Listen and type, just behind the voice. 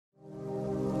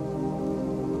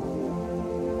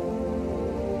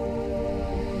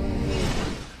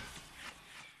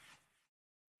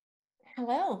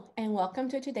Hello, and welcome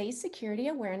to today's security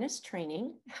awareness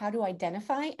training, how to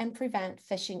identify and prevent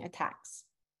phishing attacks.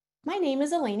 My name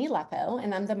is Eleni Lepo,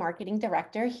 and I'm the marketing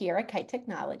director here at Kite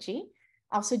Technology.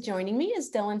 Also joining me is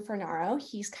Dillon Fornaro.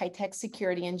 He's Kite Tech's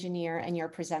security engineer and your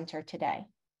presenter today.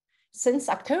 Since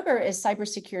October is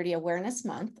Cybersecurity Awareness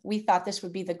Month, we thought this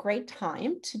would be the great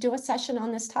time to do a session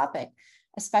on this topic,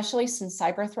 especially since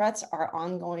cyber threats are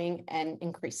ongoing and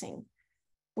increasing.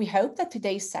 We hope that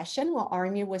today's session will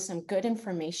arm you with some good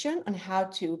information on how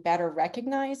to better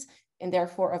recognize and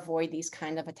therefore avoid these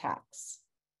kind of attacks.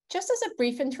 Just as a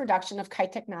brief introduction of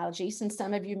Kite Technology, since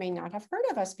some of you may not have heard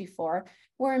of us before,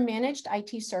 we're a managed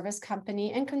IT service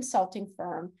company and consulting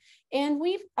firm, and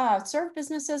we've served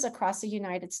businesses across the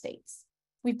United States.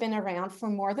 We've been around for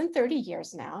more than 30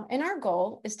 years now, and our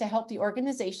goal is to help the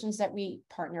organizations that we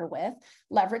partner with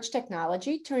leverage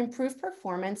technology to improve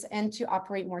performance and to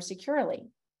operate more securely.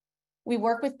 We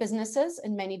work with businesses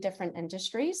in many different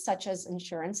industries, such as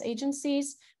insurance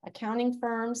agencies, accounting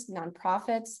firms,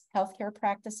 nonprofits, healthcare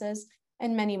practices,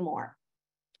 and many more.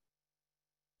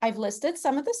 I've listed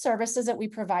some of the services that we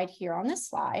provide here on this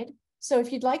slide. So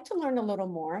if you'd like to learn a little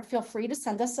more, feel free to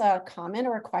send us a comment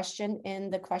or a question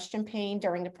in the question pane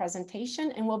during the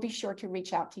presentation, and we'll be sure to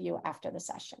reach out to you after the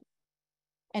session.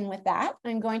 And with that,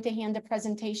 I'm going to hand the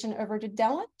presentation over to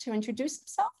Dillon to introduce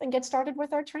himself and get started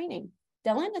with our training.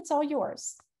 Dillon, it's all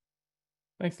yours.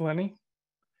 Thanks, Lenny.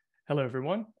 Hello,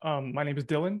 everyone. My name is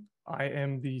Dillon. I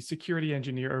am the security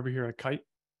engineer over here at Kite.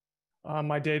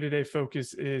 My day-to-day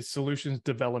focus is solutions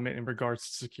development in regards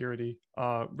to security,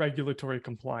 regulatory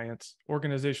compliance,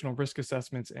 organizational risk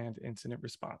assessments, and incident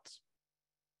response.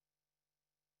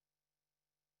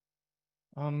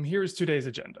 Here's today's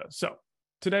agenda. So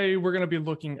today we're going to be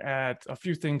looking at a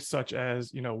few things such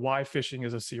as, why phishing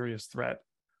is a serious threat,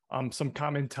 some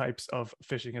common types of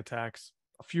phishing attacks,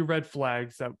 a few red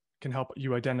flags that can help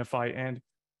you identify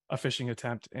a phishing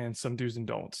attempt, and some do's and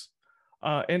don'ts,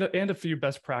 and a few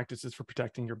best practices for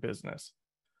protecting your business.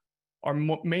 Our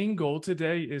main goal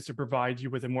today is to provide you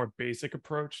with a more basic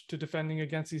approach to defending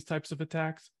against these types of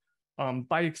attacks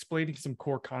by explaining some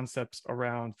core concepts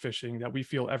around phishing that we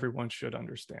feel everyone should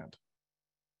understand.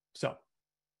 So,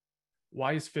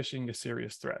 why is phishing a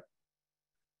serious threat?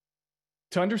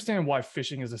 To understand why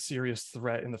phishing is a serious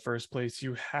threat in the first place,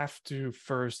 you have to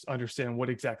first understand what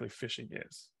exactly phishing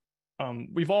is.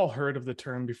 We've all heard of the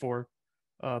term before,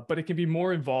 but it can be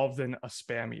more involved than a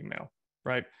spam email,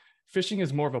 right? Phishing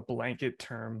is more of a blanket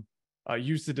term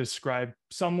used to describe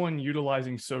someone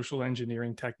utilizing social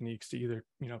engineering techniques to either,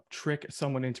 trick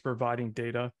someone into providing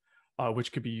data,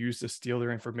 which could be used to steal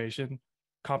their information,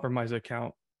 compromise an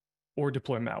account, or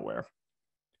deploy malware.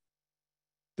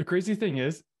 The crazy thing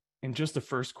is, in just the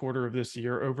first quarter of this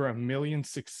year, over 1 million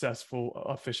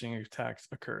successful phishing attacks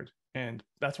occurred. And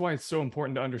that's why it's so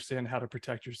important to understand how to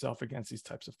protect yourself against these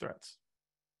types of threats.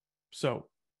 So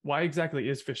why exactly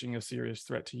is phishing a serious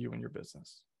threat to you and your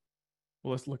business?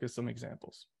 Well, let's look at some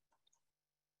examples.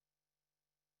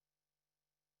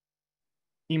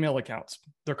 Email accounts.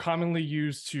 They're commonly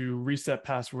used to reset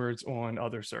passwords on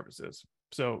other services.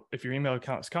 So if your email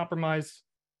account is compromised,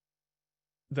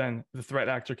 then the threat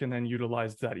actor can then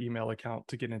utilize that email account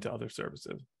to get into other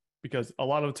services. Because a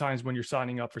lot of times when you're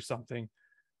signing up for something,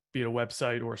 be it a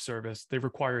website or a service, they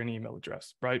require an email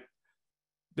address, right?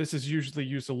 This is usually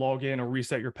used to log in or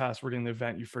reset your password in the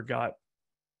event you forgot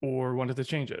or wanted to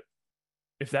change it.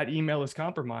 If that email is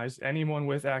compromised, anyone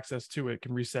with access to it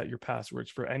can reset your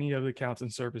passwords for any of the accounts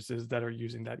and services that are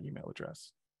using that email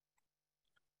address.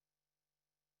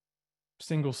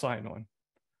 Single sign-on.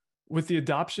 With the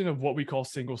adoption of what we call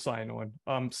single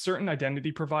sign-on, certain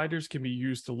identity providers can be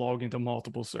used to log into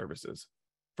multiple services.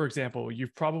 For example,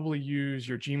 you've probably used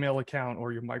your Gmail account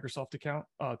or your Microsoft account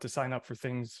to sign up for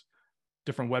things,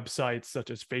 different websites such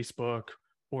as Facebook,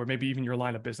 or maybe even your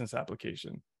line of business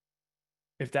application.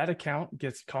 If that account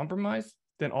gets compromised,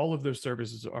 then all of those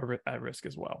services are at risk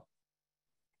as well.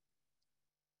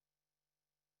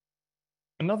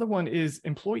 Another one is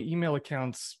employee email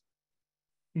accounts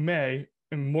may,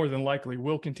 and more than likely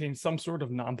will, contain some sort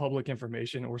of non-public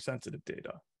information or sensitive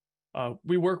data.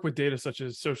 We work with data such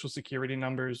as social security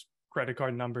numbers, credit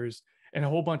card numbers, and a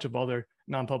whole bunch of other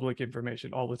non-public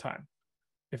information all the time.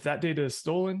 If that data is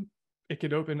stolen, it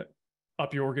could open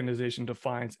up your organization to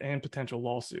fines and potential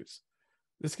lawsuits.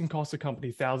 This can cost a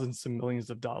company thousands to millions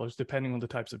of dollars, depending on the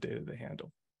types of data they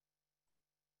handle.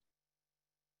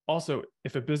 Also,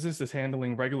 if a business is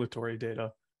handling regulatory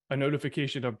data, a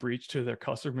notification of breach to their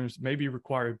customers may be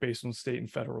required based on state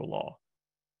and federal law.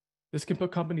 This can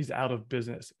put companies out of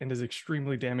business and is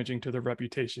extremely damaging to their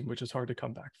reputation, which is hard to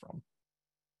come back from.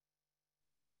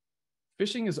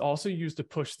 Phishing is also used to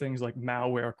push things like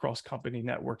malware across company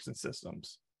networks and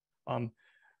systems.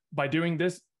 By doing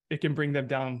this, it can bring them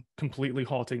down, completely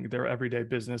halting their everyday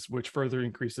business, which further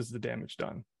increases the damage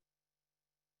done.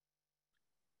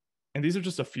 And these are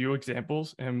just a few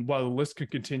examples. And while the list could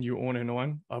continue on and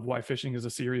on of why phishing is a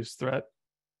serious threat,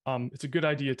 it's a good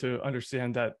idea to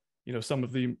understand that, some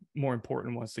of the more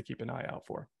important ones to keep an eye out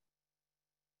for.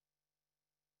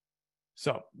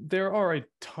 So there are a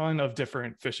ton of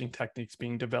different phishing techniques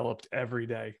being developed every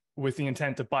day with the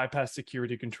intent to bypass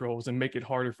security controls and make it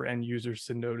harder for end users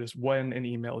to notice when an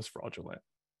email is fraudulent.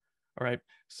 All right,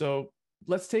 so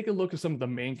let's take a look at some of the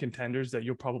main contenders that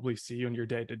you'll probably see on your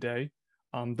day-to-day,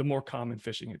 the more common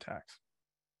phishing attacks.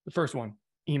 The first one,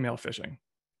 email phishing.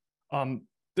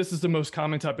 This is the most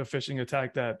common type of phishing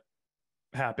attack that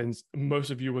happens.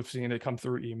 Most of you have seen it come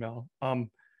through email.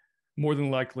 More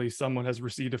than likely, someone has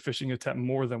received a phishing attempt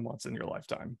more than once in your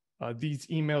lifetime. These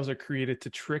emails are created to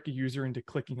trick a user into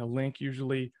clicking a link,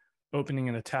 usually opening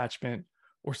an attachment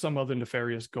or some other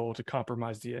nefarious goal to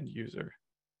compromise the end user.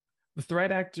 The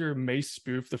threat actor may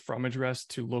spoof the from address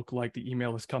to look like the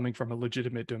email is coming from a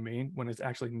legitimate domain when it's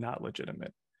actually not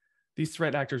legitimate. These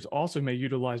threat actors also may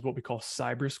utilize what we call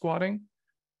cyber squatting.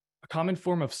 A common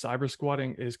form of cyber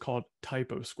squatting is called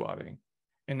typo squatting.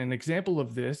 And an example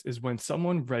of this is when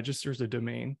someone registers a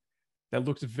domain that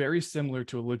looks very similar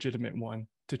to a legitimate one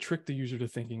to trick the user to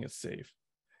thinking it's safe.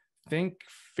 Think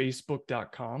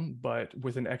facebook.com, but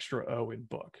with an extra O in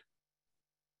book.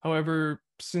 However,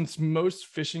 since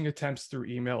most phishing attempts through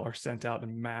email are sent out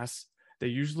in mass, they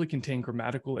usually contain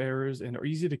grammatical errors and are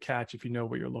easy to catch if you know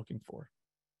what you're looking for.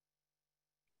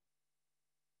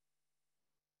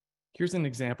 Here's an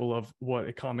example of what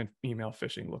a common email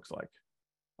phishing looks like.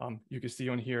 You can see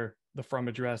on here the from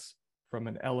address from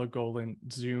an Ella Golan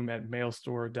Zoom at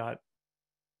mailstore.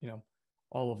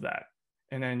 All of that.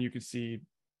 And then you can see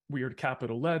weird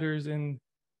capital letters in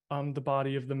the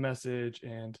body of the message,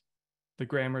 and the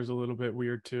grammar is a little bit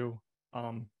weird too.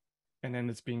 And then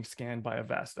it's being scanned by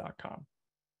avast.com.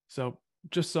 So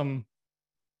just some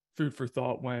food for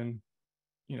thought when,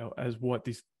 as what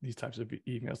these types of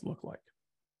emails look like.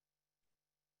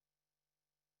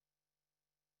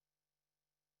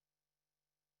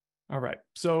 All right.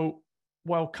 So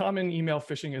while common email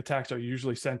phishing attacks are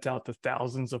usually sent out to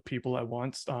thousands of people at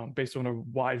once, based on a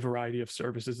wide variety of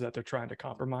services that they're trying to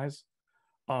compromise,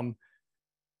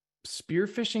 spear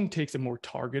phishing takes a more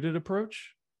targeted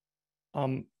approach.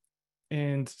 And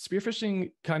spear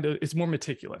phishing is more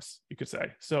meticulous, you could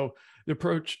say. So the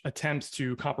approach attempts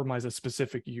to compromise a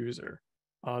specific user,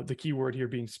 the key word here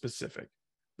being specific.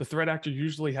 The threat actor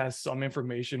usually has some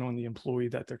information on the employee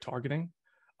that they're targeting,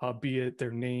 be it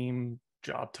their name,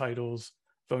 job titles,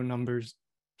 phone numbers,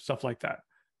 stuff like that.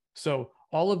 So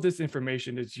all of this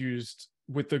information is used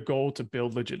with the goal to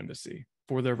build legitimacy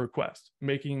for their request,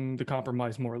 making the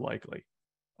compromise more likely.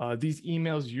 These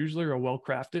emails usually are well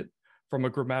crafted from a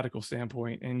grammatical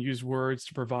standpoint and use words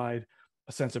to provide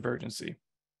a sense of urgency.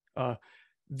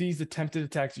 These attempted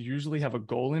attacks usually have a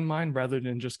goal in mind rather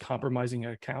than just compromising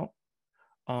an account,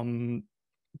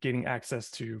 gaining access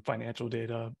to financial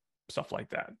data, stuff like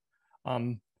that,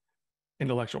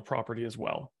 intellectual property as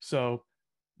well. So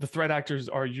the threat actors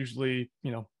are usually,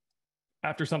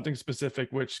 after something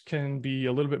specific, which can be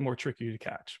a little bit more tricky to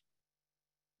catch.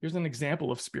 Here's an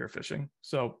example of spear phishing.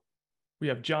 So we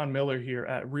have John Miller here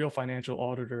at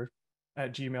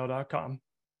realfinancialauditor@gmail.com.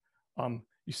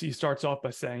 You see, he starts off by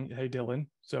saying, "Hey, Dillon."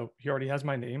 So he already has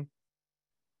my name.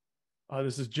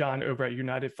 This is John over at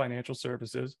United Financial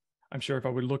Services. I'm sure if I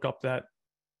would look up that,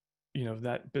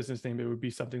 that business name, it would be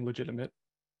something legitimate.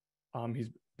 He's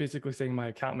basically saying my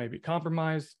account may be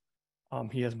compromised.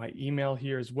 He has my email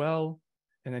here as well.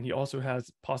 And then he also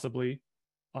has possibly,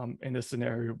 in this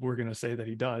scenario, we're going to say that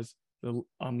he does,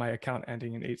 my account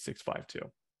ending in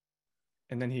 8652.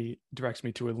 And then he directs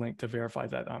me to a link to verify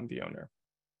that I'm the owner.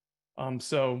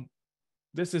 So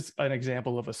this is an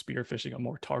example of a spear phishing, a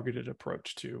more targeted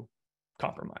approach to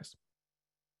compromise.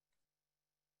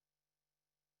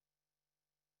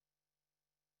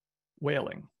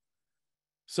 Whaling.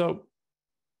 So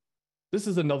this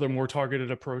is another more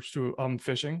targeted approach to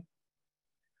phishing.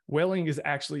 Whaling is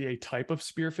actually a type of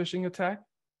spear phishing attack,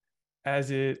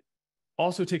 as it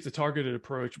also takes a targeted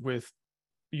approach with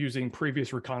using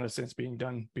previous reconnaissance being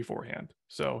done beforehand.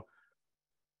 So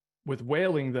with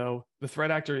whaling, though, the threat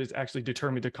actor is actually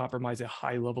determined to compromise a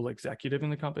high-level executive in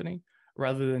the company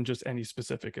rather than just any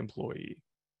specific employee.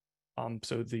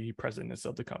 So the presidents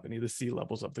of the company, the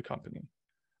C-levels of the company.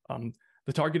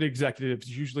 The target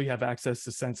executives usually have access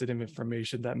to sensitive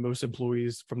information that most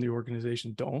employees from the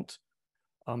organization don't.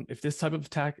 If this type of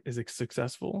attack is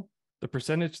successful, the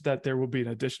percentage that there will be an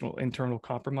additional internal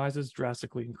compromises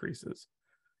drastically increases.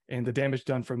 And the damage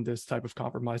done from this type of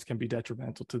compromise can be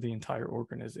detrimental to the entire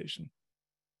organization.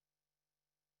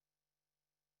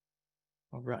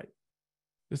 All right.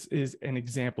 This is an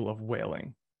example of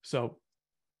whaling. So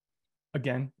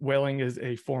again, whaling is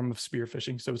a form of spear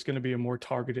phishing, so it's going to be a more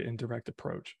targeted and direct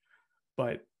approach.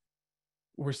 But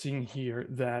we're seeing here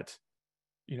that,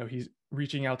 he's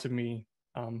reaching out to me.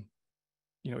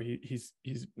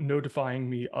 He's notifying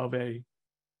me of I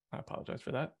apologize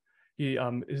for that. He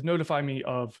is notifying me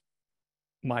of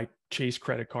my Chase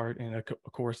credit card, and of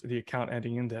course the account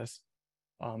ending in this.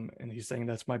 And he's saying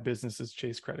that's my business's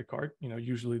Chase credit card.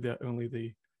 Usually only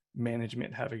the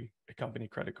management have a company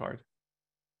credit card.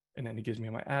 And then he gives me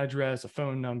my address, a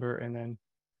phone number, and then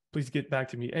please get back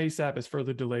to me ASAP, as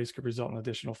further delays could result in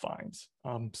additional fines.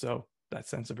 So that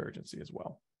sense of urgency as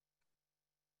well.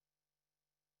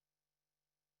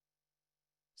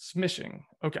 Smishing.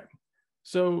 Okay.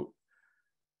 So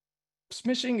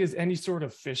smishing is any sort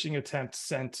of phishing attempt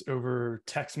sent over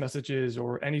text messages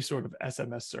or any sort of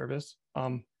SMS service.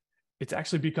 It's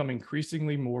actually become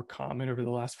increasingly more common over the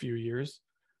last few years.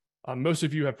 Most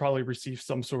of you have probably received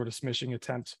some sort of smishing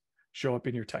attempt show up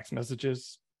in your text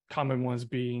messages. Common ones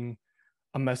being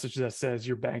a message that says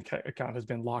your bank account has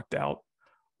been locked out,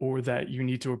 or that you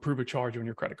need to approve a charge on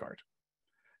your credit card.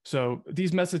 So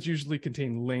these messages usually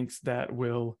contain links that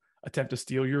will attempt to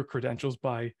steal your credentials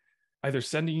by either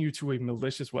sending you to a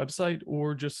malicious website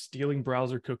or just stealing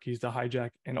browser cookies to hijack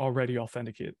an already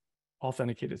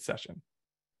authenticated session.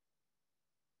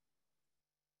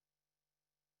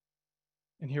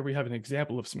 And here we have an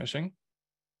example of smishing.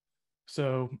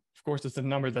 So of course, it's a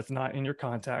number that's not in your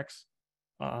contacts.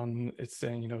 It's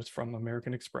saying, it's from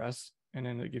American Express, and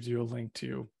then it gives you a link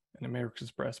to an American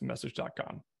Express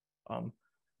message.com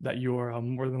that URL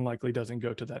more than likely doesn't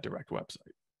go to that direct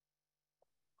website.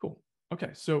 Cool.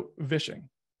 Okay, so phishing.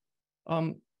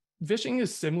 Phishing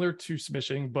is similar to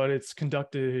smishing, but it's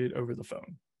conducted over the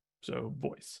phone, so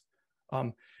voice.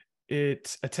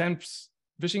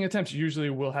 Phishing attempts usually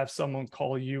will have someone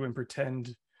call you and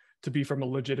pretend to be from a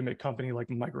legitimate company like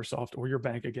Microsoft or your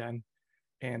bank again,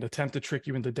 and attempt to trick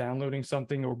you into downloading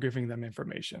something or giving them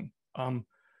information.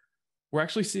 We're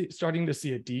actually starting to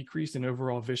see a decrease in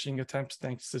overall phishing attempts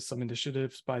thanks to some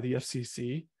initiatives by the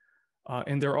FCC.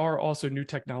 And there are also new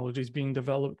technologies being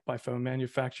developed by phone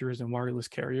manufacturers and wireless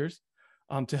carriers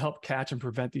to help catch and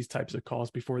prevent these types of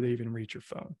calls before they even reach your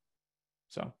phone.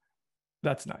 So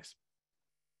that's nice.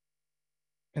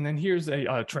 And then here's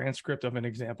a transcript of an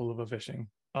example of a phishing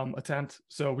attempt.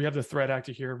 So we have the threat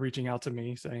actor here reaching out to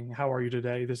me saying, "How are you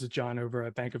today? This is John over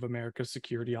at Bank of America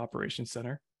Security Operations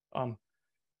Center.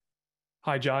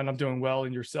 Hi, John, I'm doing well.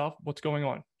 And yourself? What's going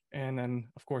on?" And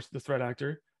then, of course, the threat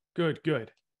actor, "Good,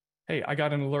 good. Hey, I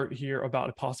got an alert here about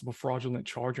a possible fraudulent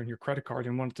charge on your credit card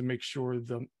and wanted to make sure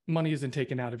the money isn't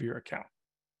taken out of your account."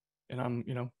 And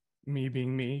I'm, me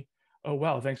being me, "Oh,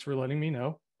 wow, thanks for letting me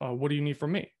know. What do you need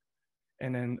from me?"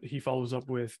 And then he follows up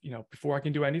with, "Before I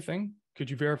can do anything,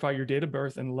 could you verify your date of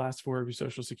birth and the last four of your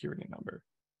social security number?"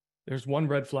 There's one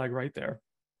red flag right there.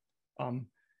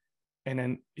 And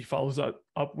then he follows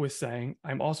up with saying,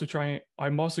 I'm also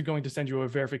going to send you a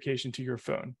verification to your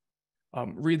phone.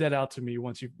 Read that out to me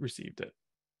once you've received it."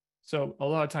 So a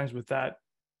lot of times with that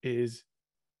is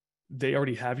they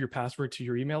already have your password to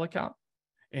your email account.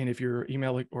 And if your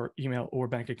email or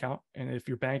bank account, and if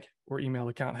your bank or email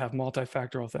account have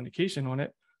multi-factor authentication on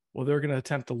it, well, they're going to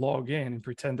attempt to log in and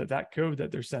pretend that that code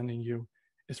that they're sending you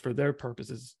is for their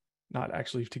purposes, not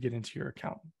actually to get into your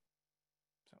account.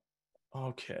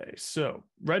 Okay, so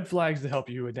red flags to help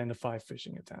you identify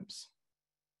phishing attempts.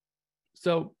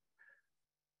 So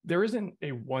there isn't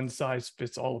a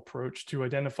one-size-fits-all approach to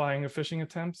identifying a phishing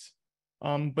attempts,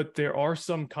 but there are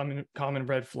some common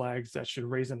red flags that should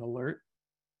raise an alert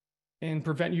and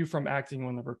prevent you from acting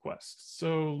on the request.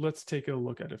 So let's take a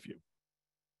look at a few.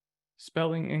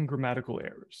 Spelling and grammatical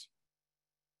errors.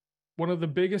 One of the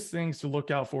biggest things to look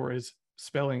out for is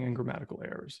spelling and grammatical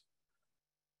errors.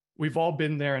 We've all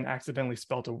been there and accidentally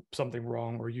spelled something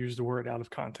wrong or used a word out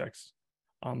of context.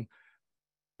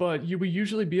 But you will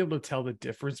usually be able to tell the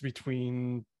difference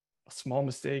between a small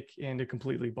mistake and a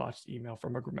completely botched email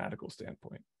from a grammatical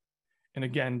standpoint. And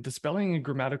again, the spelling and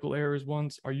grammatical errors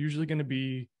ones are usually going to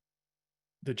be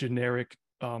the generic,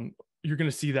 you're going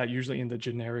to see that usually in the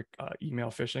generic email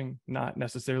phishing, not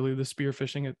necessarily the spear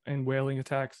phishing and whaling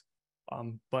attacks.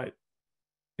 But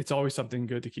it's always something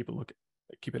good to keep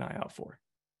an eye out for.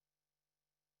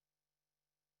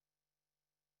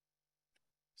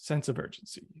 Sense of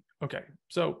urgency. Okay,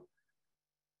 so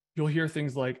you'll hear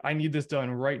things like, I need this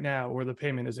done right now, or the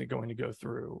payment isn't going to go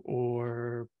through,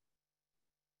 or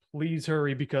please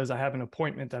hurry because I have an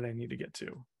appointment that I need to get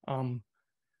to.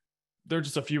 They're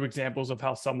just a few examples of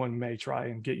how someone may try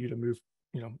and get you to move,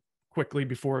 quickly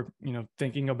before,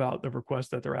 thinking about the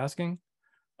request that they're asking.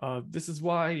 This is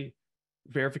why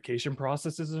verification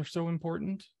processes are so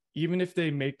important. Even if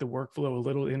they make the workflow a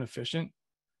little inefficient,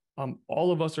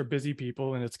 all of us are busy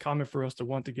people, and it's common for us to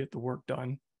want to get the work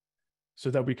done so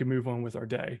that we can move on with our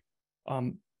day.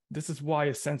 This is why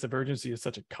a sense of urgency is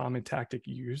such a common tactic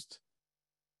used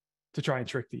to try and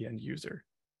trick the end user.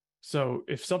 So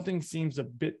if something seems a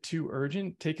bit too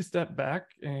urgent, take a step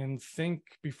back and think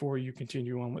before you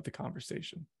continue on with the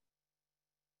conversation.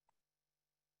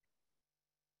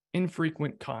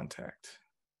 Infrequent contact.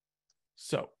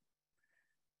 So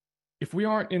if we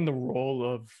aren't in the role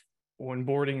of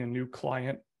onboarding a new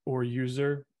client or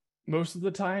user, most of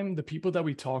the time, the people that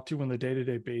we talk to on a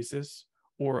day-to-day basis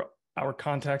or our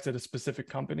contacts at a specific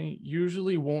company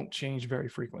usually won't change very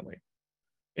frequently.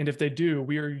 And if they do,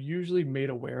 we are usually made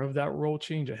aware of that role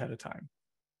change ahead of time.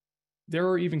 There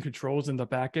are even controls in the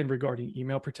backend regarding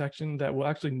email protection that will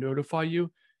actually notify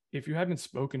you if you haven't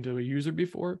spoken to a user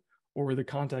before or the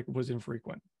contact was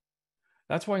infrequent.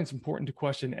 That's why it's important to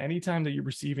question anytime that you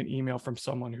receive an email from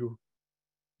someone who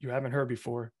you haven't heard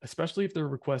before, especially if their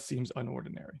request seems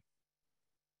unordinary.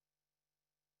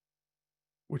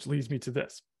 Which leads me to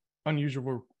this,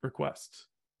 unusual requests.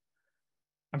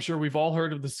 I'm sure we've all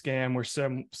heard of the scam where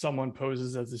someone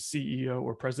poses as the CEO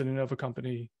or president of a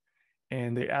company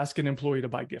and they ask an employee to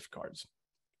buy gift cards.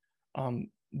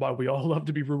 While we all love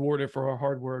to be rewarded for our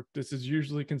hard work, this is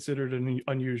usually considered an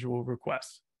unusual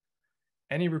request.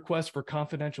 Any request for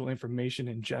confidential information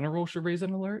in general should raise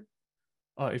an alert.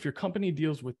 If your company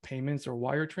deals with payments or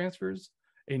wire transfers,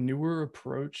 a newer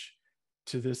approach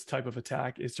to this type of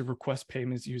attack is to request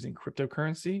payments using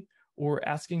cryptocurrency or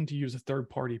asking to use a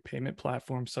third-party payment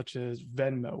platform such as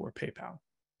Venmo or PayPal.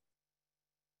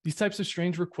 These types of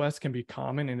strange requests can be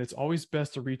common, and it's always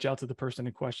best to reach out to the person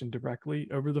in question directly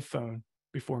over the phone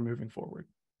before moving forward.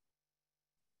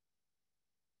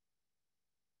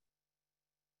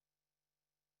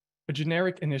 A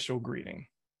generic initial greeting.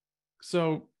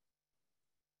 So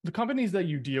the companies that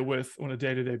you deal with on a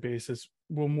day-to-day basis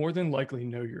will more than likely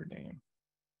know your name.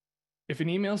 If an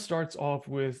email starts off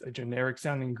with a generic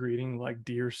sounding greeting like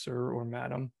dear sir or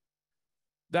madam,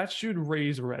 that should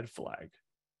raise a red flag.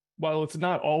 While it's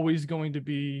not always going to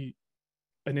be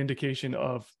an indication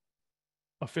of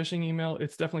a phishing email,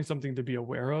 it's definitely something to be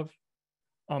aware of.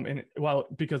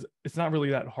 Because it's not really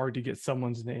that hard to get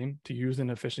someone's name to use in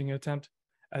a phishing attempt,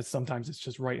 as sometimes it's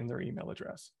just right in their email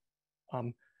address.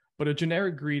 But a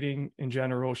generic greeting in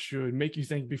general should make you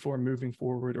think before moving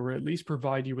forward, or at least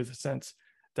provide you with a sense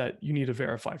that you need to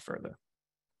verify further.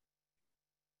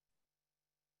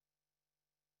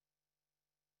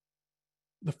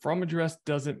 The from address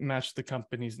doesn't match the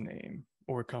company's name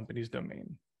or company's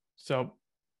domain. So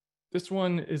this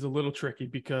one is a little tricky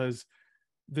because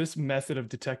this method of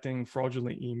detecting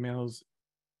fraudulent emails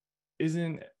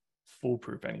isn't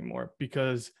foolproof anymore,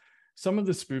 because some of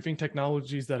the spoofing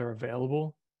technologies that are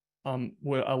available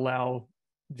will allow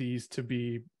these to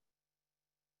be,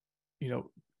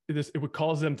 it would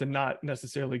cause them to not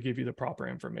necessarily give you the proper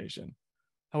information.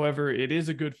 However, it is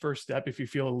a good first step if you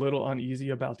feel a little uneasy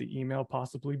about the email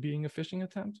possibly being a phishing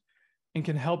attempt, and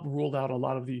can help rule out a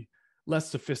lot of the less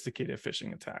sophisticated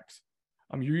phishing attacks.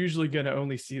 You're usually going to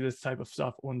only see this type of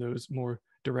stuff on those more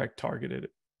direct targeted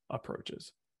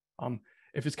approaches.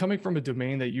 If it's coming from a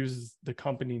domain that uses the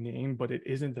company name, but it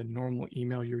isn't the normal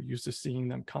email you're used to seeing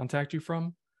them contact you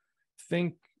from,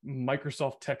 think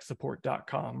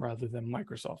microsofttechsupport.com rather than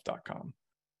microsoft.com,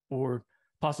 or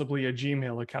possibly a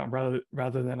Gmail account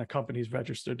rather than a company's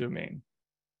registered domain.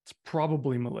 It's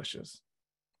probably malicious.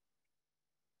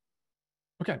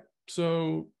 Okay,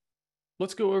 so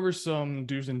let's go over some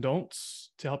do's and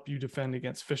don'ts to help you defend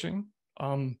against phishing.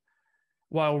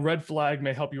 While red flag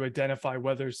may help you identify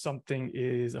whether something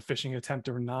is a phishing attempt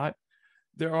or not,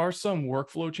 there are some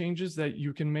workflow changes that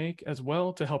you can make as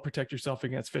well to help protect yourself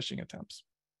against phishing attempts.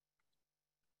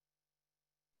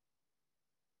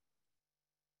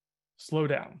 Slow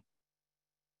down.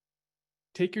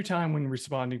 Take your time when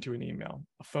responding to an email,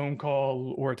 a phone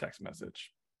call, or a text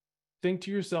message. Think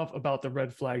to yourself about the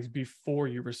red flags before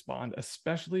you respond,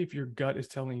 especially if your gut is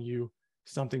telling you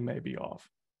something may be off.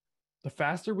 The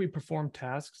faster we perform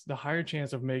tasks, the higher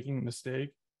chance of making a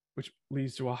mistake, which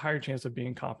leads to a higher chance of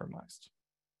being compromised.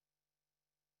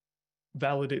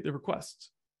 Validate the request.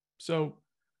 So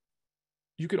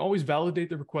you can always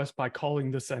validate the request by calling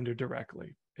the sender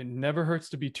directly. It never hurts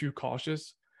to be too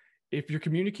cautious. If you're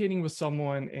communicating with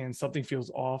someone and something feels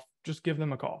off, just give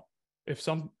them a call. If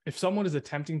someone is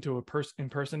attempting to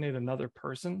impersonate another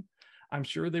person, I'm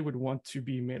sure they would want to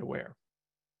be made aware.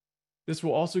 This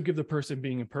will also give the person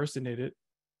being impersonated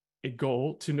a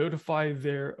goal to notify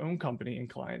their own company and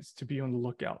clients to be on the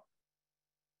lookout.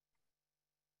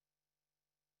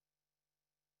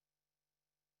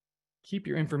 Keep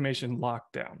your information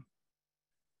locked down.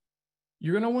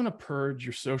 You're going to want to purge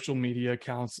your social media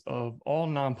accounts of all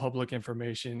non-public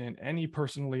information and any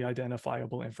personally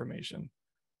identifiable information.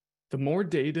 The more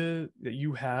data that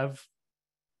you have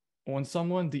on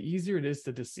someone, the easier it is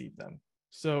to deceive them.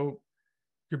 So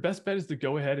your best bet is to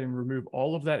go ahead and remove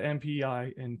all of that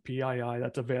MPI and PII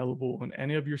that's available on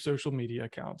any of your social media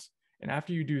accounts. And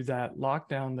after you do that, lock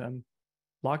down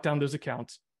those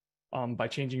accounts by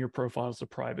changing your profiles to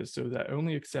private so that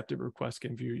only accepted requests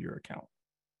can view your account.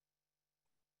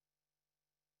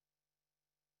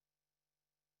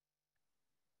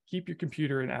 Keep your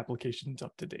computer and applications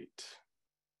up to date.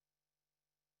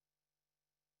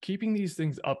 Keeping these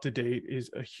things up to date is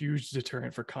a huge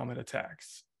deterrent for common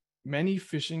attacks. Many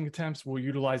phishing attempts will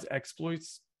utilize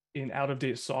exploits in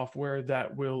out-of-date software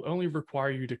that will only require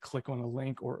you to click on a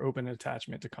link or open an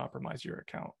attachment to compromise your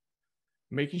account.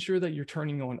 Making sure that you're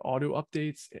turning on auto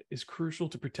updates is crucial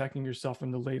to protecting yourself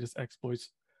from the latest exploits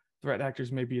threat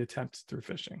actors may be attempted through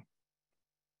phishing.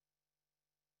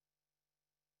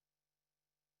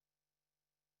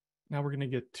 Now we're going to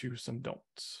get to some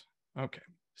don'ts. Okay,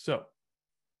 so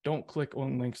don't click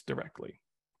on links directly.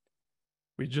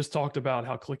 We just talked about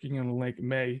how clicking on a link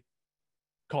may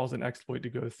cause an exploit to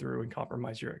go through and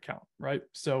compromise your account, right?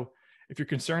 So if you're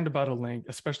concerned about a link,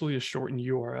 especially a shortened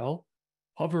URL,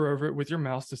 hover over it with your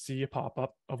mouse to see a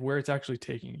pop-up of where it's actually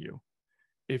taking you.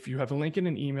 If you have a link in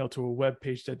an email to a web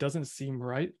page that doesn't seem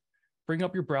right, bring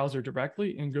up your browser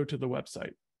directly and go to the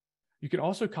website. You can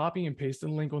also copy and paste the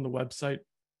link on the website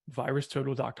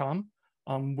virustotal.com,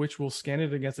 which will scan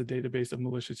it against a database of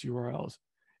malicious URLs.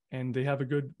 And they have a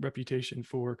good reputation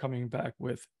for coming back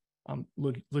with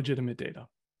legitimate data.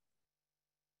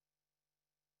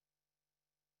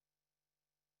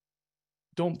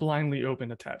 Don't blindly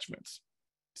open attachments.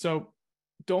 So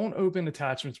don't open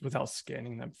attachments without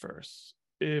scanning them first.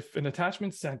 If an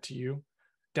attachment's sent to you,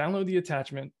 download the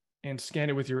attachment and scan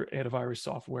it with your antivirus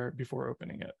software before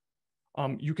opening it.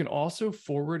 You can also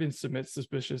forward and submit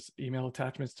suspicious email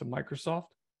attachments to Microsoft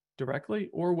directly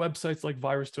or websites like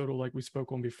VirusTotal, like we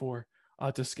spoke on before,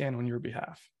 to scan on your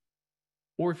behalf.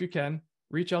 Or if you can,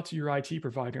 reach out to your IT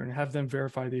provider and have them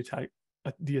verify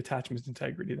the attachment's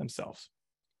integrity themselves.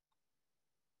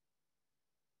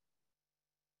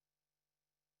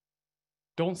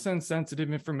 Don't send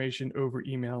sensitive information over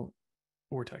email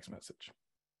or text message.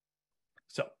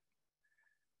 So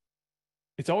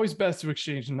it's always best to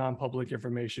exchange non-public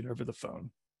information over the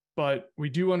phone, but we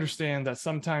do understand that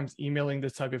sometimes emailing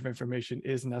this type of information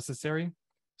is necessary.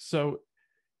 So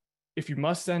if you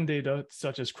must send data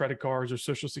such as credit cards or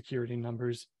social security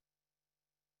numbers,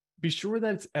 be sure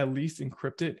that it's at least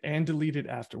encrypted and deleted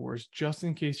afterwards, just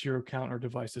in case your account or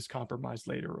device is compromised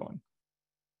later on.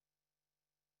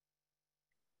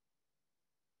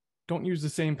 Don't use the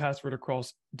same password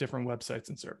across different websites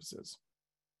and services.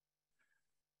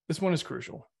 This one is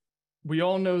crucial. We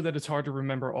all know that it's hard to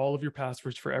remember all of your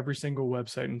passwords for every single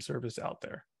website and service out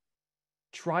there.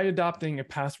 Try adopting a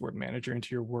password manager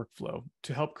into your workflow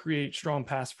to help create strong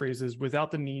passphrases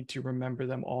without the need to remember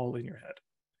them all in your head.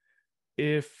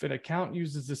 If an account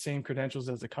uses the same credentials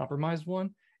as a compromised one,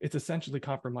 it's essentially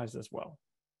compromised as well.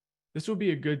 This will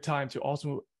be a good time to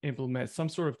also implement some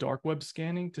sort of dark web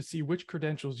scanning to see which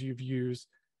credentials you've used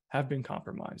have been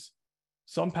compromised.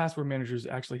 Some password managers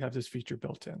actually have this feature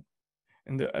built in,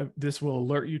 and this will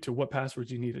alert you to what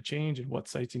passwords you need to change and what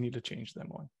sites you need to change them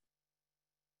on.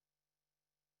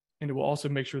 And it will also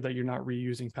make sure that you're not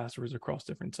reusing passwords across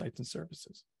different sites and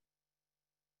services.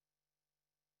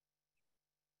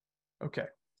 Okay,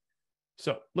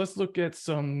 so let's look at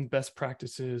some best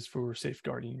practices for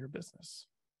safeguarding your business.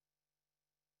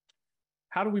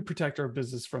 How do we protect our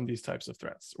business from these types of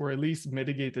threats, or at least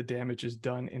mitigate the damages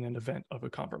done in an event of a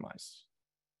compromise?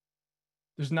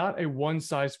 There's not a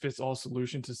one-size-fits-all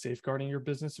solution to safeguarding your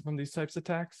business from these types of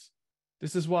attacks.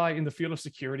 This is why in the field of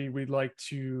security, we'd like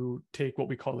to take what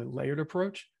we call a layered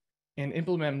approach and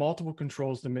implement multiple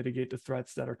controls to mitigate the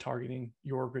threats that are targeting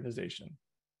your organization.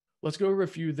 Let's go over a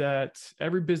few that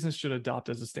every business should adopt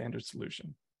as a standard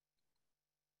solution.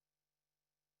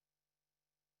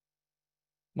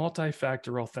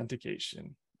 Multi-factor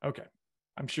authentication. Okay,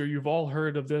 I'm sure you've all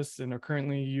heard of this and are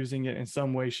currently using it in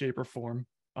some way, shape, or form.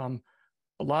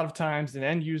 A lot of times, an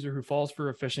end user who falls for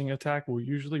a phishing attack will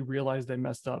usually realize they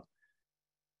messed up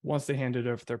once they handed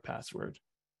over their password.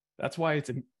 That's why it's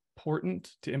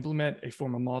important to implement a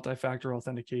form of multi-factor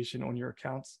authentication on your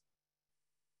accounts,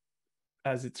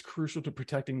 as it's crucial to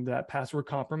protecting that password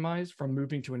compromise from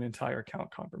moving to an entire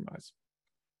account compromise.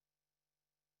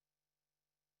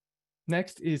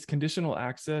 Next is conditional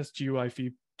access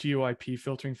GUIP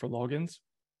filtering for logins.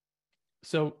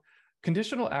 So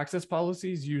conditional access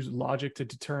policies use logic to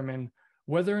determine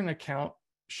whether an account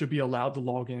should be allowed to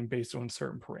log in based on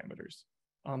certain parameters.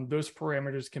 Those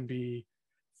parameters can be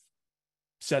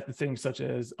set to things such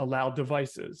as allowed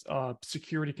devices,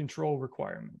 security control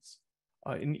requirements,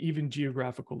 and even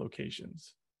geographical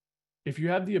locations. If you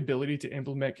have the ability to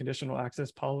implement conditional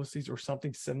access policies or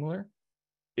something similar,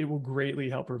 it will greatly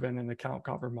help prevent an account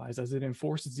compromise, as it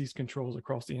enforces these controls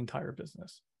across the entire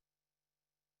business.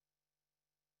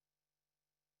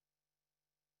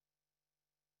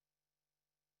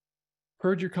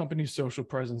 Purge your company's social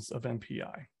presence of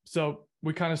MPI. So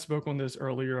we kind of spoke on this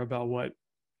earlier about what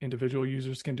individual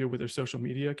users can do with their social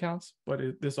media accounts, but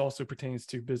this also pertains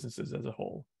to businesses as a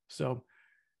whole. So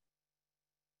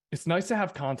it's nice to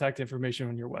have contact information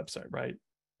on your website, right?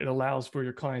 It allows for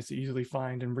your clients to easily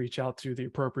find and reach out to the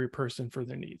appropriate person for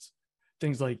their needs.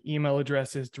 Things like email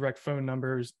addresses, direct phone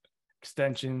numbers,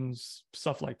 extensions,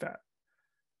 stuff like that.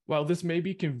 While this may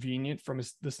be convenient from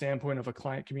the standpoint of a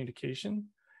client communication,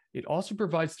 it also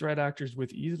provides threat actors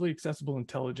with easily accessible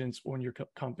intelligence on your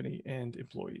company and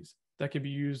employees that can be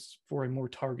used for a more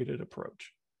targeted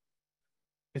approach.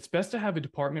 It's best to have a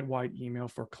department-wide email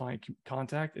for client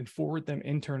contact and forward them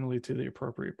internally to the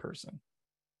appropriate person.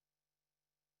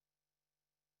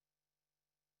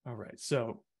 All right,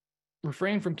 so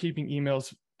refrain from keeping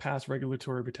emails past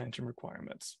regulatory retention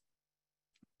requirements.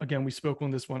 Again, we spoke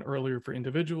on this one earlier for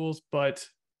individuals, but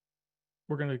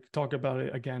we're going to talk about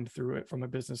it again through it from a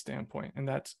business standpoint, and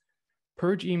that's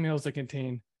purge emails that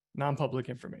contain non-public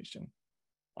information.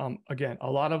 Again,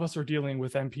 a lot of us are dealing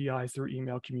with MPI through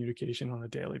email communication on a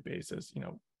daily basis,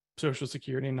 social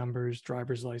security numbers,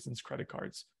 driver's license, credit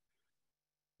cards.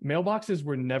 Mailboxes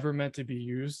were never meant to be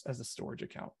used as a storage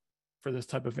account for this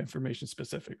type of information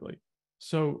specifically.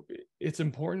 So it's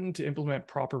important to implement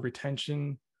proper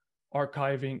retention,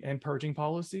 archiving, and purging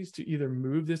policies to either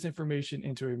move this information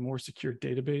into a more secure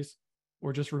database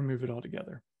or just remove it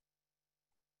altogether.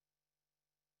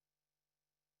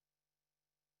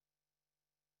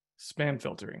 Spam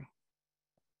filtering.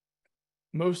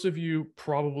 Most of you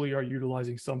probably are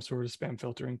utilizing some sort of spam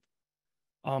filtering,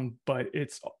 but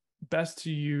it's best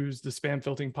to use the spam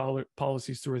filtering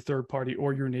policies through a third party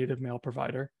or your native mail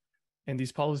provider. And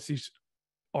these policies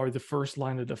are the first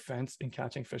line of defense in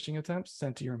catching phishing attempts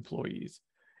sent to your employees,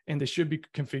 and they should be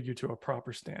configured to a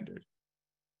proper standard,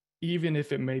 even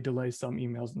if it may delay some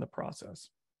emails in the process.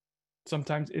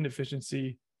 Sometimes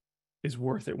inefficiency is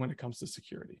worth it when it comes to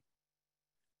security.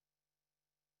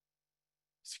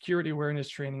 Security awareness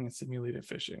training and simulated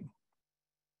phishing.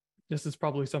 This is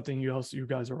probably something you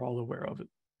guys are all aware of.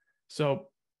 So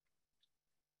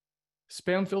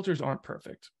spam filters aren't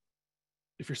perfect.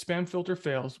 If your spam filter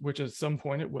fails, which at some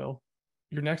point it will,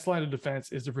 your next line of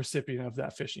defense is the recipient of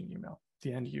that phishing email,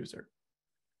 the end user.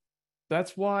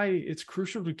 That's why it's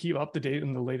crucial to keep up to date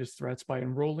on the latest threats by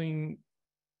enrolling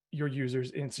your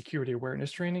users in security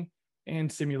awareness training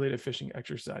and simulated phishing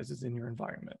exercises in your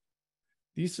environment.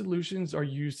 These solutions are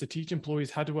used to teach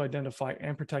employees how to identify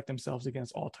and protect themselves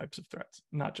against all types of threats,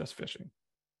 not just phishing.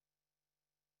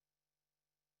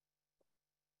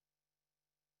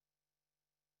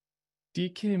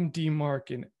 DKIM,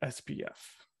 DMARC, and SPF.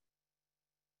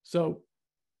 So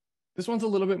this one's a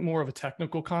little bit more of a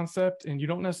technical concept, and you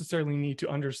don't necessarily need to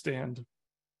understand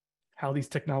how these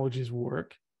technologies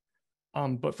work.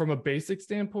 But from a basic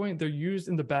standpoint, they're used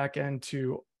in the back end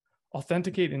to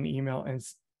authenticate an email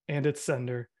and its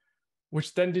sender,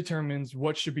 which then determines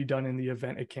what should be done in the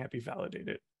event it can't be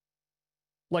validated.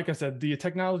 Like I said, the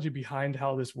technology behind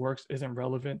how this works isn't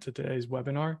relevant to today's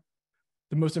webinar.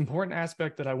 The most important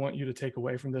aspect that I want you to take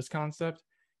away from this concept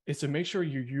is to make sure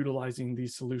you're utilizing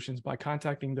these solutions by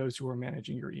contacting those who are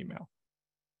managing your email.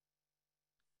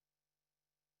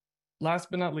 Last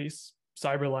but not least,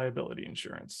 cyber liability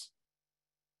insurance.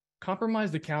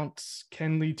 Compromised accounts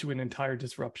can lead to an entire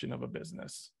disruption of a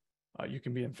business. You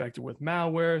can be infected with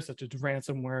malware, such as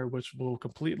ransomware, which will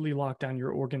completely lock down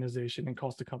your organization and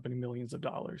cost the company millions of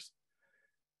dollars.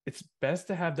 It's best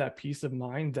to have that peace of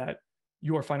mind that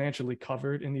you are financially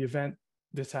covered in the event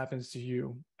this happens to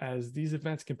you, as these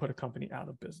events can put a company out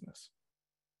of business.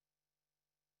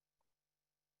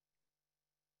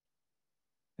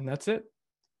 And that's it.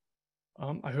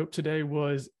 I hope today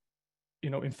was,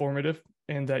 informative,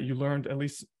 and that you learned at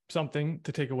least something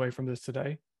to take away from this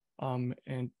today.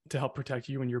 and to help protect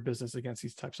you and your business against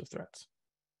these types of threats.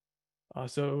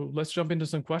 So let's jump into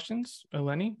some questions.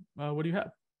 Eleni, what do you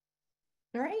have?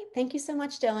 All right. Thank you so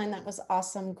much, Dillon. That was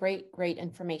awesome. Great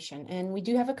information. And we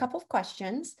do have a couple of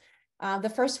questions. The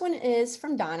first one is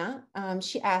from Donna.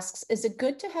 She asks, is it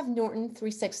good to have Norton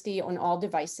 360 on all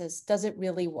devices? Does it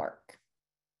really work?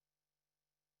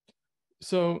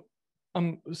 So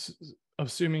I'm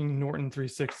assuming Norton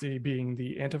 360 being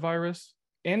the antivirus.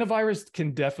 Antivirus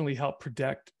can definitely help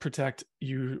protect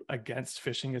you against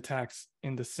phishing attacks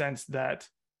in the sense that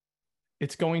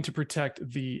it's going to protect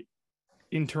the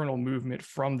internal movement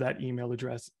from that email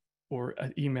address or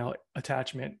an email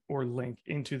attachment or link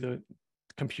into the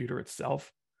computer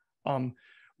itself.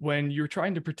 When you're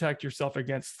trying to protect yourself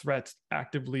against threats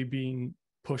actively being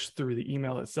pushed through the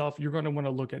email itself, you're going to want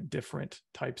to look at different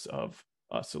types of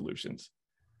solutions,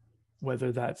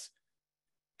 whether that's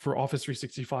for Office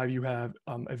 365, you have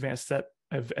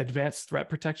advanced threat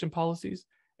protection policies,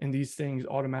 and these things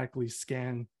automatically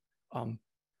scan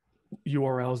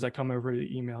URLs that come over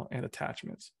the email and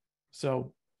attachments.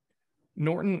 So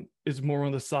Norton is more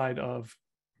on the side of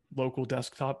local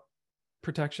desktop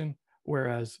protection,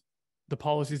 whereas the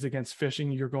policies against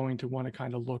phishing, you're going to want to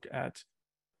kind of look at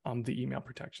the email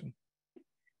protection.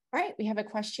 All right, we have a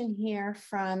question here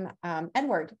from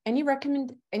Edward. Any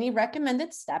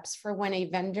recommended steps for when a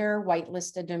vendor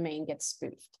whitelisted domain gets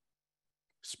spoofed?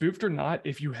 Spoofed or not,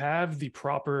 if you have the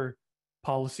proper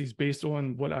policies based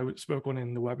on what I spoke on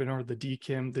in the webinar, the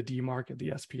DKIM, the DMARC, and the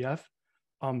SPF,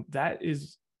 that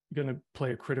is going to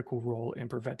play a critical role in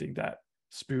preventing that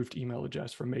spoofed email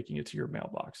address from making it to your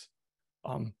mailbox.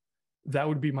 That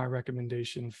would be my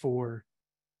recommendation for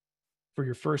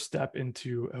your first step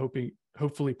into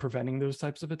hopefully preventing those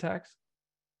types of attacks,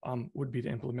 would be to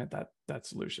implement that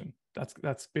solution.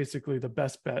 That's basically the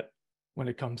best bet when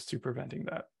it comes to preventing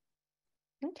that.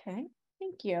 Okay,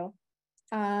 thank you.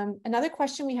 Another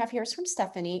question we have here is from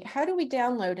Stephanie. How do we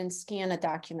download and scan a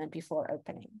document before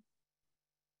opening?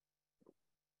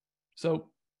 So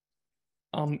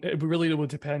it really would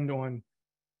depend on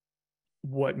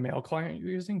what mail client you're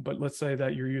using, but let's say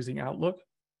that you're using Outlook.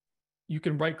 You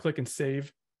can right click and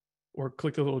save, or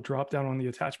click the little drop down on the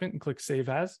attachment and click save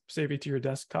as, save it to your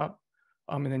desktop.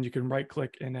 And then you can right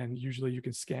click, and then usually you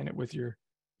can scan it with your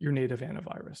native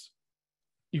antivirus.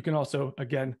 You can also,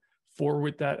 again,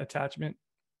 forward that attachment.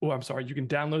 Oh, I'm sorry. You can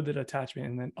download that attachment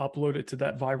and then upload it to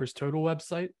that VirusTotal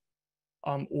website.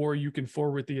 Or you can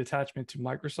forward the attachment to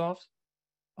Microsoft.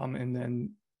 And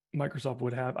then Microsoft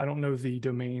would have, I don't know the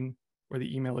domain or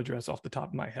the email address off the top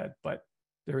of my head, but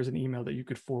there is an email that you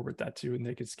could forward that to, and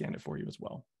they could scan it for you as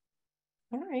well.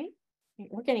 All right.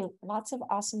 We're getting lots of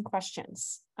awesome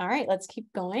questions. All right, let's keep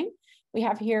going. We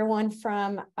have here one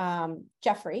from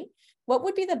Jeffrey. What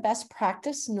would be the best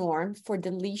practice norm for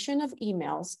deletion of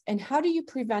emails, and how do you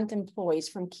prevent employees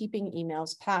from keeping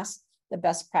emails past the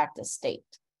best practice state?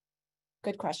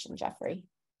 Good question, Jeffrey.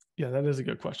 Yeah, that is a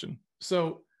good question.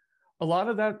 So a lot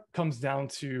of that comes down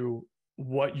to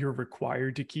what you're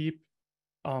required to keep,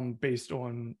 based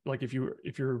on, like, if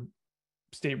your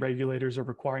state regulators are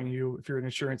requiring you, if you're an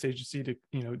insurance agency,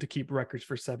 to keep records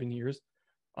for 7 years.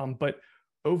 But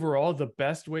overall, the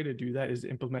best way to do that is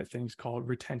implement things called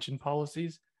retention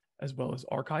policies, as well as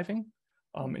archiving.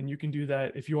 And you can do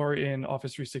that if you are in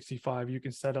Office 365. You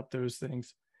can set up those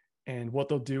things, and what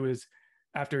they'll do is,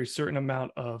 after a certain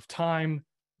amount of time,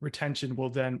 retention will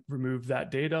then remove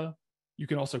that data. You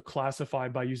can also classify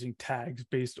by using tags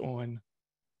based on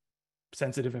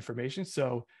sensitive information.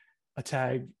 So a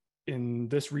tag in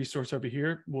this resource over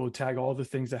here will tag all the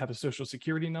things that have a social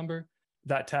security number.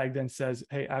 That tag then says,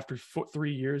 hey, after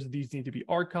 3 years, these need to be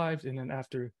archived. And then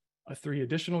after 3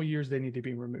 additional years, they need to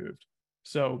be removed.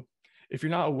 So if you're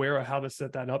not aware of how to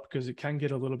set that up, because it can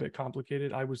get a little bit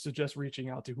complicated, I would suggest reaching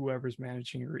out to whoever's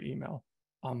managing your email.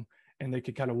 And they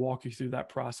could kind of walk you through that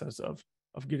process of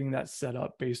getting that set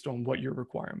up based on what your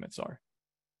requirements are.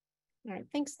 All right,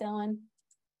 thanks, Dillon.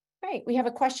 All right, we have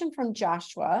a question from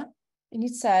Joshua, and he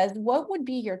says, what would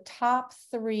be your top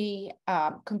 3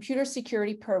 computer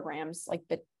security programs like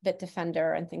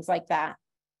Bitdefender and things like that?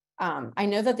 I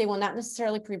know that they will not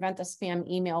necessarily prevent a spam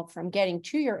email from getting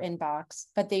to your inbox,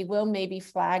 but they will maybe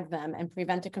flag them and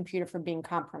prevent a computer from being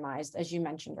compromised, as you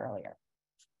mentioned earlier.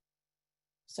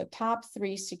 So top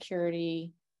 3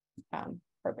 security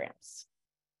programs.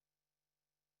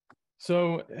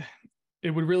 So it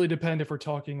would really depend if we're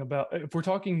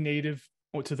talking native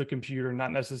to the computer,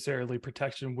 not necessarily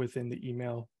protection within the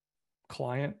email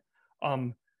client.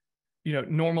 Normal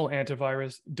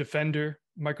antivirus, Defender,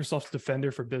 Microsoft's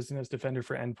Defender for Business, Defender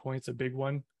for Endpoints, a big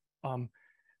one.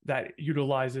 that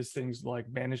utilizes things like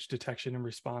managed detection and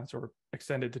response or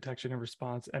extended detection and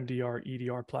response, MDR,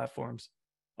 EDR platforms,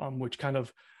 which kind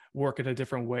of work in a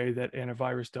different way that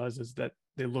antivirus does, is that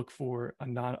they look for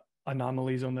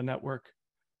anomalies on the network.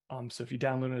 So if you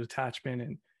download an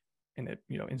attachment and it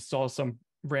installs some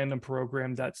random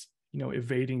program that's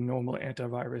evading normal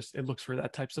antivirus, it looks for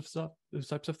that types of stuff, those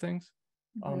types of things.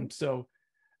 So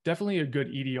definitely a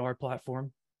good EDR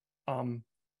platform.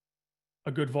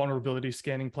 A good vulnerability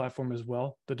scanning platform as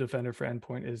well. The Defender for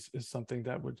Endpoint is something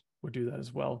that would do that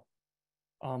as well.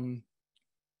 And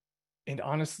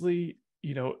honestly,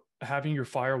 having your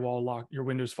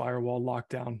Windows firewall locked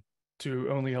down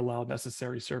to only allow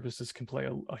necessary services can play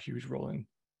a huge role in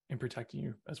protecting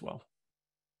you as well.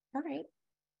 All right.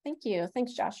 Thank you.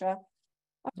 Thanks, Joshua.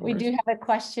 No We worries. do have a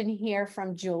question here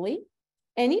from Julie.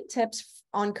 Any tips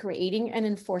on creating and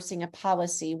enforcing a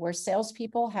policy where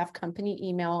salespeople have company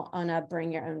email on a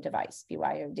bring your own device,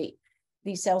 BYOD?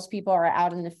 These salespeople are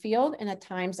out in the field and at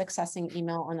times accessing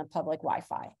email on a public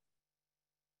Wi-Fi.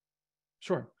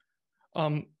 Sure.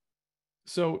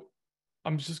 So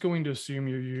I'm just going to assume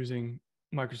you're using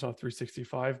Microsoft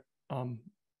 365.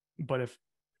 But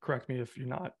correct me if you're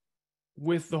not.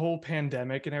 With the whole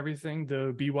pandemic and everything,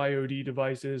 the BYOD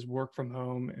devices, work from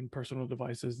home and personal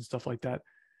devices and stuff like that,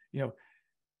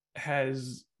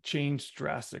 has changed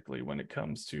drastically when it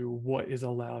comes to what is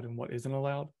allowed and what isn't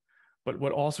allowed. But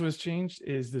what also has changed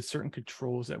is the certain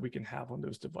controls that we can have on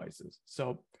those devices.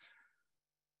 So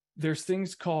there's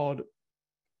things called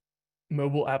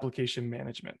mobile application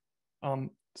management.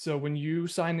 So when you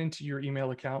sign into your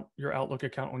email account, your Outlook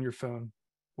account on your phone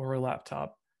or a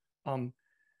laptop,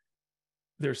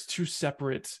 there's two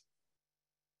separate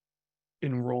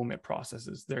enrollment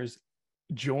processes. There's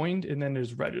joined and then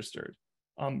there's registered.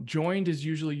 Joined is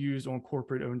usually used on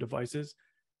corporate owned devices.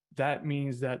 That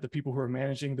means that the people who are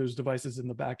managing those devices in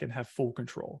the back end have full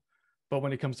control. But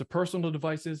when it comes to personal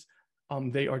devices,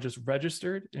 they are just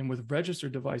registered. And with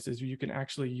registered devices, you can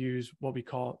actually use what we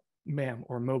call MAM,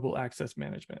 or mobile access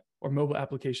management, or mobile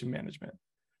application management.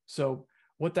 So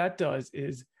what that does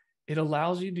is it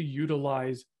allows you to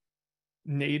utilize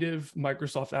native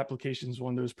Microsoft applications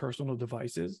on those personal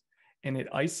devices, and it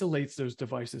isolates those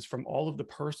devices from all of the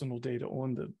personal data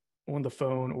on the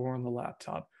phone or on the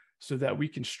laptop, so that we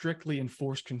can strictly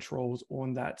enforce controls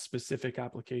on that specific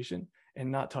application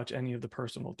and not touch any of the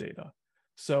personal data.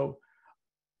 So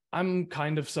I'm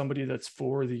kind of somebody that's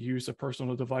for the use of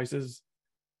personal devices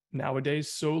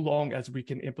nowadays, so long as we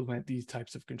can implement these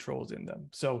types of controls in them.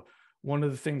 So one of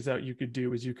the things that you could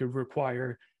do is you could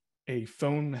require a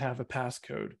phone have a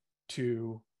passcode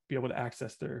to be able to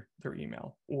access their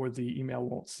email, or the email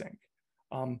won't sync.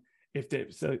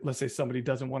 So let's say somebody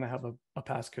doesn't want to have a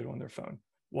passcode on their phone.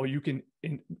 Well, you can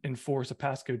enforce a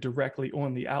passcode directly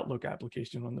on the Outlook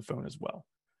application on the phone as well.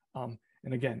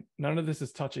 And again, none of this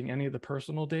is touching any of the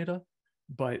personal data,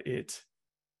 but it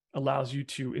allows you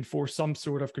to enforce some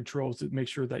sort of controls to make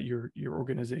sure that your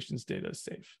organization's data is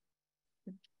safe.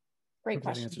 Great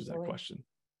question. That answers that question.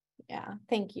 Yeah,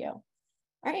 thank you. All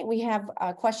right, we have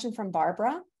a question from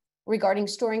Barbara regarding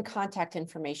storing contact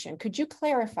information. Could you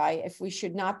clarify if we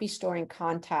should not be storing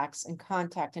contacts and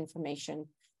contact information,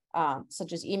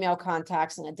 such as email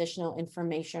contacts and additional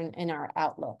information in our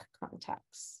Outlook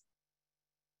contacts?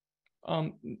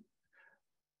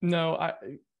 No,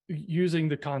 using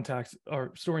the contacts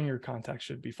or storing your contacts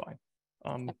should be fine.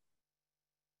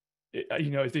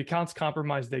 If the account's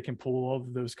compromised, they can pull all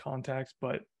of those contacts,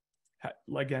 but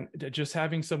again, just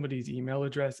having somebody's email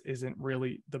address isn't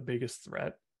really the biggest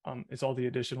threat. It's all the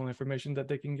additional information that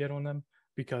they can get on them,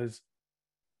 because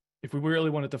if we really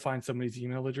wanted to find somebody's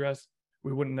email address,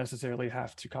 we wouldn't necessarily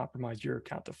have to compromise your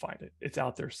account to find it. It's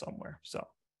out there somewhere. So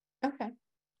okay,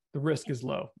 the risk is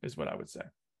low, is what I would say.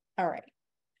 All right.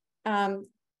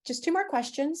 Just two more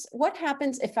questions. What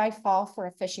happens if I fall for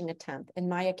a phishing attempt and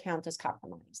my account is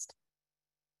compromised?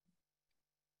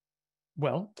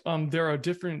 Well, there are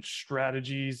different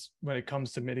strategies when it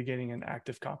comes to mitigating an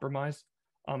active compromise.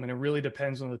 And it really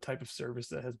depends on the type of service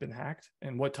that has been hacked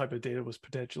and what type of data was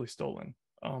potentially stolen.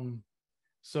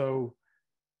 So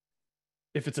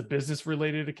if it's a business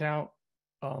related account,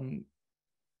 and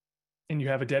you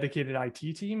have a dedicated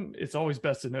IT team, it's always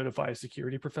best to notify a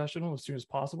security professional as soon as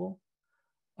possible,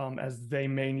 as they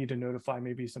may need to notify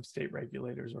maybe some state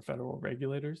regulators or federal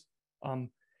regulators.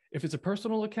 If it's a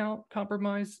personal account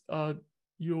compromise,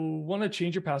 you'll want to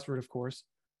change your password, of course,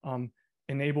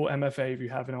 enable MFA if you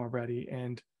haven't already,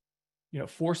 and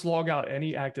force log out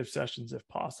any active sessions if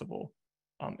possible.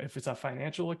 If it's a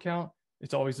financial account,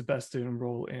 it's always the best to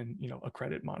enroll in, a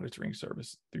credit monitoring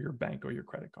service through your bank or your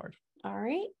credit card. All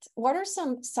right. What are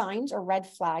some signs or red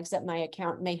flags that my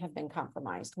account may have been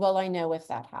compromised? Will I know if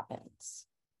that happens?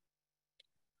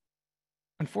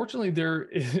 Unfortunately, there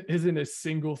isn't a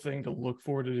single thing to look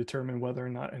for to determine whether or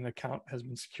not an account has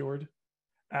been secured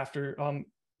after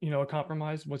a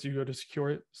compromise once you go to secure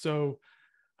it. So,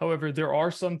 however, there are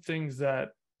some things that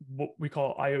what we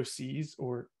call IOCs,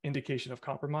 or indication of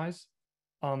compromise,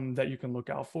 that you can look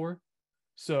out for.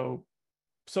 So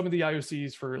some of the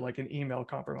IOCs for like an email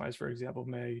compromise, for example,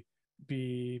 may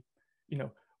be,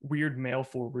 weird mail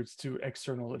forwards to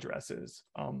external addresses,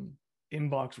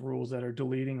 inbox rules that are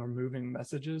deleting or moving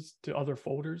messages to other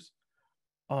folders,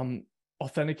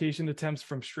 authentication attempts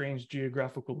from strange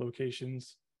geographical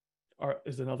locations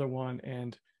is another one,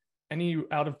 and any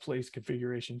out of place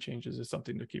configuration changes is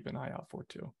something to keep an eye out for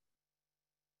too.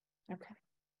 Okay.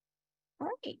 All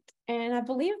right. And I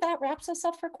believe that wraps us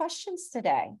up for questions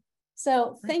today.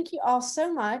 So thank you all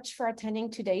so much for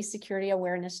attending today's security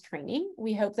awareness training.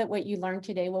 We hope that what you learned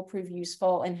today will prove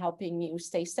useful in helping you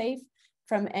stay safe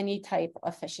from any type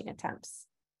of phishing attempts.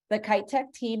 The Kite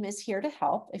Tech team is here to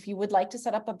help. If you would like to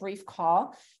set up a brief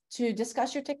call to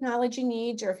discuss your technology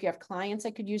needs, or if you have clients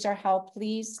that could use our help,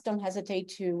 please don't hesitate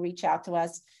to reach out to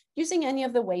us using any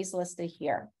of the ways listed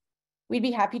here. We'd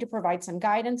be happy to provide some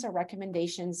guidance or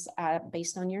recommendations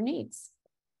based on your needs.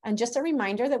 And just a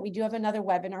reminder that we do have another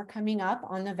webinar coming up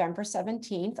on November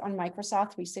 17th on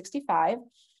Microsoft 365.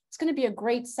 It's going to be a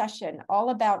great session all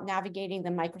about navigating the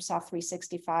Microsoft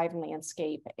 365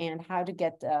 landscape and how to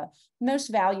get the most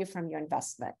value from your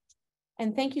investment.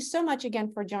 And thank you so much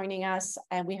again for joining us,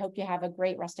 and we hope you have a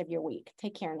great rest of your week.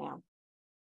 Take care now.